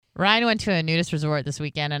Ryan went to a nudist resort this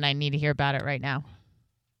weekend, and I need to hear about it right now.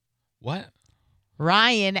 What?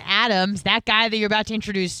 Ryan Adams, that guy that you're about to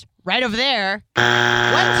introduce right over there, went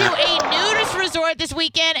to a nudist resort this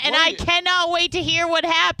weekend, and I cannot wait to hear what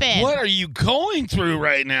happened. What are you going through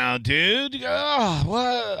right now, dude? Oh,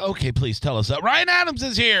 what? Okay, please tell us. Ryan Adams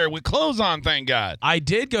is here with clothes on, thank God. I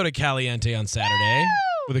did go to Caliente on Saturday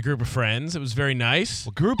with a group of friends. It was very nice.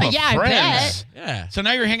 A group of I friends. bet. Yeah. So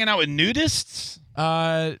now you're hanging out with nudists?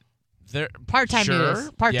 They're Part-time sure.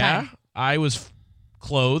 nudist. Part-time. Yeah. I was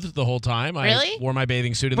clothed the whole time. Really? I wore my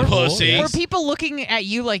bathing suit in the Pussy. pool. Were people looking at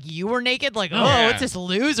you like you were naked? Like, Yeah. what's this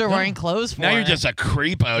loser wearing clothes for? Now you're just a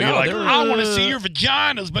creepo. You're No, like, there were- I want to see your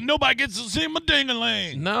vaginas, but nobody gets to see my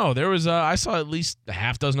ding-a-ling. No, there was. I saw at least a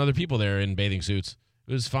half dozen other people there in bathing suits.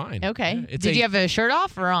 It was fine. Okay. Yeah, it's Did you have a shirt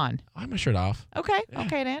off or on? I had my shirt off. Okay. Yeah.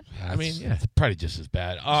 Okay, Dan. I mean, yeah. It's probably just as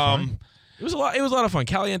bad. fine. It was a lot. It was a lot of fun.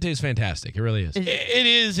 Caliente is fantastic. It really is. It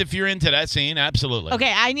is if you're into that scene, absolutely.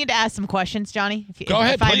 Okay, I need to ask some questions, Johnny. Go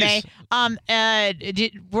ahead, if I please.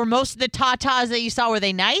 may. Were most of the tatas that you saw, were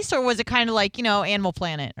they nice, or was it kind of like, Animal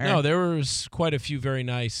Planet? Or? No, there was quite a few very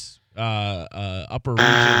nice upper regions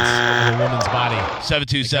of a woman's body.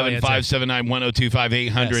 727-579-1025,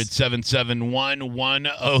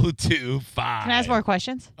 800-771-1025. Can I ask more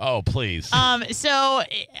questions? Oh, please. So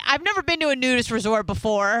I've never been to a nudist resort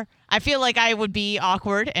before. I feel like I would be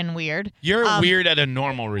awkward and weird. You're weird at a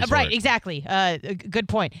normal resort. Right, exactly. Good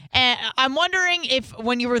point. And I'm wondering if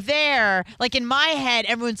when you were there, like in my head,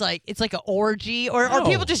 everyone's like, it's like an orgy, or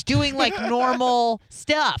people just doing like normal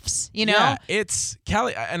stuffs, Yeah, it's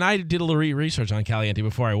Cali, and I did a little research on Caliente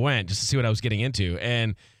before I went just to see what I was getting into,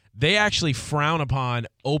 and they actually frown upon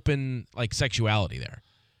open like sexuality there.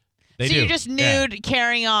 They so do. you're just nude,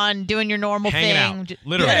 carrying on, doing your normal hanging thing. out,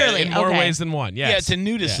 literally in more okay. ways than one. Yes. Yeah, it's a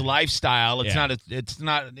nudist lifestyle. It's Yeah. not. It's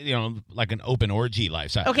not. Like an open orgy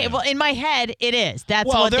lifestyle. Okay, well, in my head, it is. That's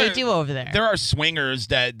Well, what they there- do over there. There are swingers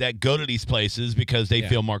that go to these places because they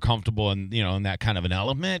feel more comfortable in in that kind of an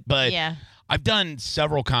element. But Yeah. I've done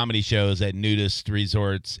several comedy shows at nudist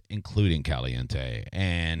resorts, including Caliente,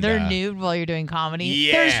 and They're nude while you're doing comedy.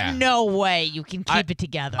 Yeah. There's no way you can keep it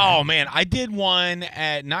together. Oh man, I did one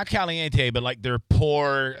at not Caliente, but like their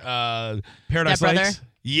poor. Paradise Stepbrother? Lakes.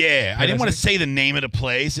 Yeah, I didn't want to say the name of the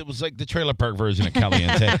place. It was like the trailer park version of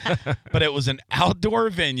Caliente, but it was an outdoor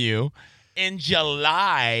venue in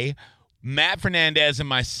July. Matt Fernandez and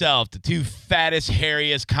myself, the two fattest,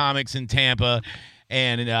 hairiest comics in Tampa,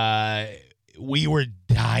 and we were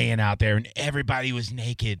dying out there, and everybody was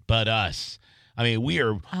naked but us. I mean, we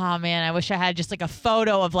are. Oh man, I wish I had just like a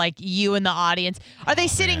photo of like you in the audience. Are they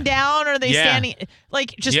sitting down, or are they standing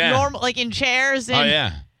like just normal, like in chairs? And Oh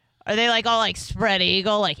yeah. Are they like all like spread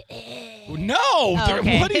eagle, like? No,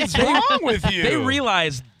 okay. what is wrong with you? They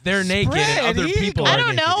realize they're naked and other Spread people. eagle. I are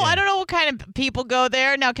don't know. naked, yeah. I don't know what kind of people go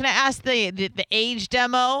there. Now, can I ask the age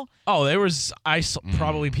demo? Oh, there was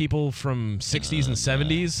probably people from 60s and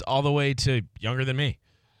 70s all the way to younger than me.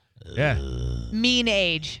 Yeah. Mean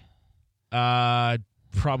age.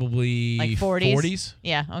 Probably Like 40s? 40s.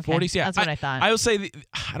 Yeah. Okay. 40s, yeah. That's what I thought. I would say,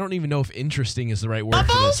 I don't even know if interesting is the right word My for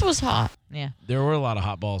balls this. was hot. Yeah. There were a lot of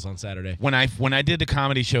hot balls on Saturday. When I did the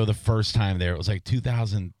comedy show the first time there, it was like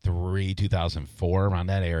 2003, 2004, around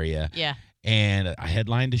that area. Yeah. And I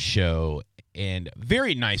headlined a show, and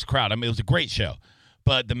very nice crowd. I mean, it was a great show.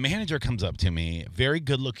 But the manager comes up to me, very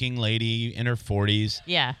good-looking lady in her 40s.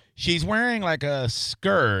 Yeah. She's wearing like a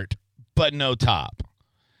skirt, but no top.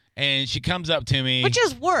 And she comes up to me. Which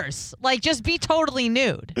is worse. Like, just be totally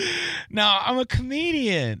nude. No, I'm a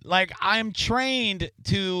comedian. Like, I'm trained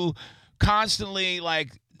to constantly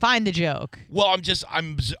like. Find the joke. Well,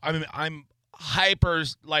 I'm hyper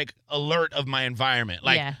like alert of my environment.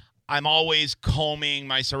 Like, Yeah. I'm always combing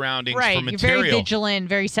my surroundings Right. for You're material. very vigilant,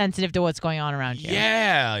 very sensitive to what's going on around you.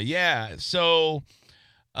 Yeah. So,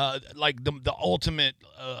 like the ultimate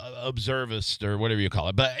observist or whatever you call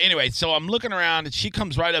it. But anyway, so I'm looking around, and she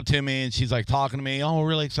comes right up to me, and she's like talking to me. Oh, we're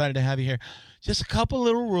really excited to have you here. Just a couple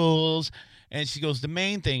little rules. And she goes, the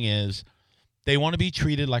main thing is they want to be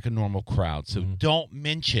treated like a normal crowd. So don't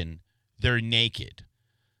mention they're naked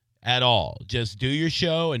at all. Just do your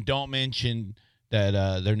show and don't mention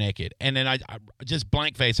that they're naked. And then I just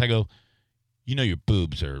blank face, I go, your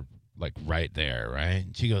boobs are like right there, right?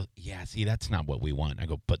 And she goes, yeah, see, that's not what we want. I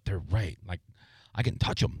go, but they're right. Like, I can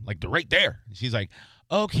touch them. Like, they're right there. And she's like,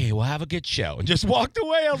 okay, well, have a good show. And just walked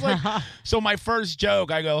away. I was like, so my first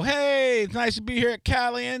joke, I go, hey, it's nice to be here at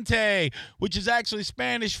Caliente, which is actually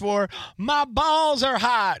Spanish for my balls are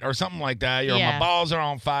hot or something like that. My balls are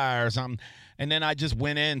on fire or something. And then I just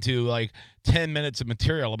went into like 10 minutes of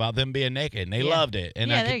material about them being naked, and they loved it. And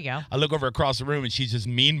there you go. I look over across the room, and she's just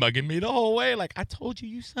mean mugging me the whole way. Like, I told you,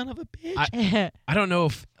 you son of a bitch. I don't know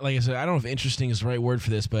if, like I said, I don't know if interesting is the right word for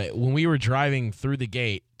this, but when we were driving through the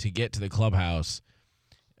gate to get to the clubhouse,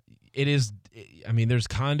 there's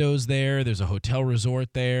condos there, there's a hotel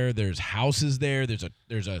resort there, there's houses there,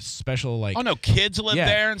 there's a special like. Oh no, kids live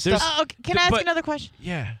there and stuff. Okay, can I ask another question?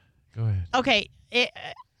 Yeah, go ahead. Okay,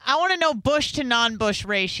 I want to know bush to non-bush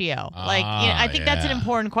ratio. I think that's an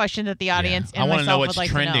important question that the audience and I want to know myself what's would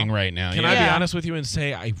like trending to know. right now. Can I be honest with you and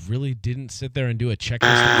say I really didn't sit there and do a checklist?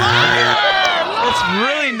 It's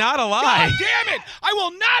really not a lie. God damn it! I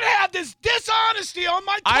will not have this dishonesty on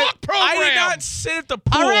my talk program. I did not sit at the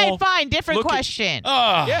pool. All right, fine. Different question.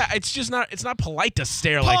 Yeah, it's just not. It's not polite to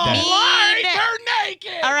stare like that. Polite, they're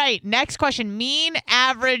naked. All right, next question. Mean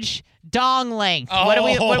average dong length. What are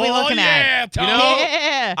we looking at? Tom.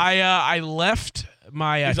 Yeah. I left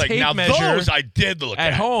my He's tape like, now measure those I did look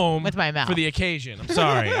at home with my mouth for the occasion. I'm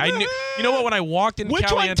sorry. I knew. You know what? When I walked into Which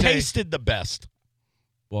Caliente, one tasted the best?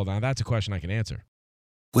 well, now that's a question I can answer.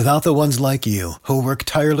 Without the ones like you, who work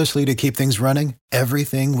tirelessly to keep things running,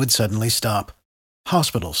 everything would suddenly stop.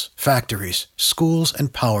 Hospitals, factories, schools,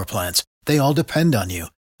 and power plants, they all depend on you.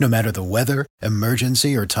 No matter the weather,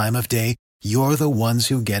 emergency, or time of day, you're the ones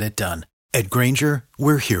who get it done. At Grainger,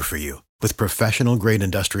 we're here for you with professional-grade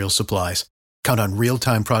industrial supplies. Count on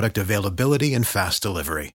real-time product availability and fast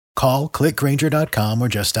delivery. Call, clickgrainger.com, or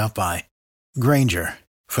just stop by. Grainger,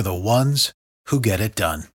 for the ones who get it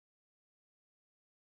done.